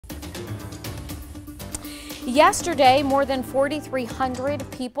Yesterday, more than 4,300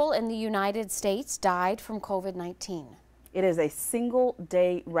 people in the United States died from COVID-19. It is a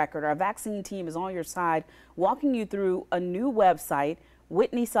single-day record. Our vaccine team is on your side, walking you through a new website.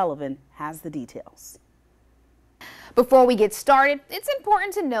 Whitney Sullivan has the details. Before we get started, it's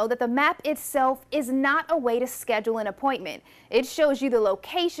important to know that the map itself is not a way to schedule an appointment. It shows you the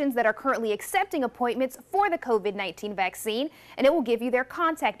locations that are currently accepting appointments for the COVID-19 vaccine, and it will give you their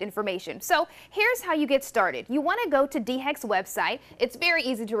contact information. So here's how you get started. You want to go to DHEC's website. It's very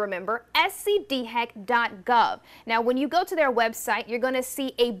easy to remember, scdhec.gov. Now, when you go to their website, you're going to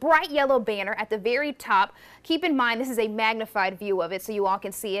see a bright yellow banner at the very top. Keep in mind, this is a magnified view of it, so you all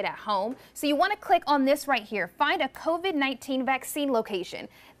can see it at home. So you want to click on this right here, find a COVID-19 vaccine location.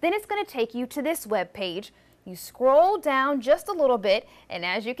 Then it's going to take you to this web page. You scroll down just a little bit, and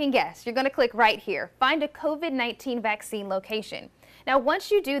as you can guess, you're going to click right here, find a COVID-19 vaccine location. Now,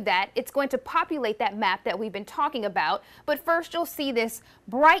 once you do that, it's going to populate that map that we've been talking about. But first, you'll see this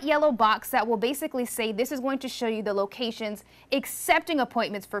bright yellow box that will basically say this is going to show you the locations accepting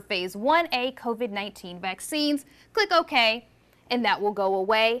appointments for phase 1A COVID-19 vaccines. Click OK. And that will go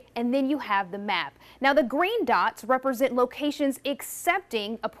away, and then you have the map. Now, the green dots represent locations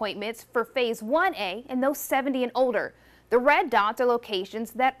accepting appointments for phase 1A and those 70 and older. The red dots are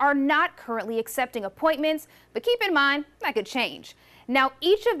locations that are not currently accepting appointments, but keep in mind, that could change. Now,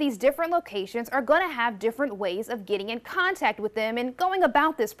 each of these different locations are going to have different ways of getting in contact with them and going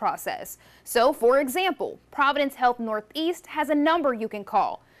about this process. So, for example, Providence Health Northeast has a number you can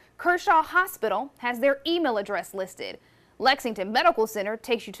call. Kershaw Hospital has their email address listed. Lexington Medical Center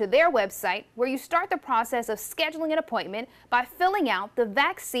takes you to their website where you start the process of scheduling an appointment by filling out the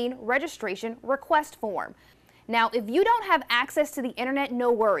vaccine registration request form. Now, if you don't have access to the internet,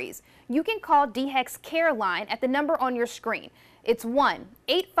 no worries. You can call DHEC's care line at the number on your screen. It's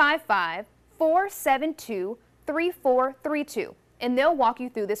 1-855-472-3432, and they'll walk you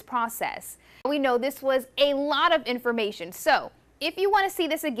through this process. We know this was a lot of information, so if you want to see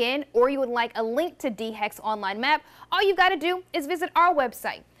this again or you would like a link to DHEC's online map, all you've got to do is visit our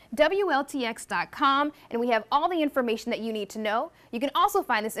website, WLTX.com, and we have all the information that you need to know. You can also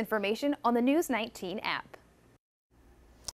find this information on the News 19 app.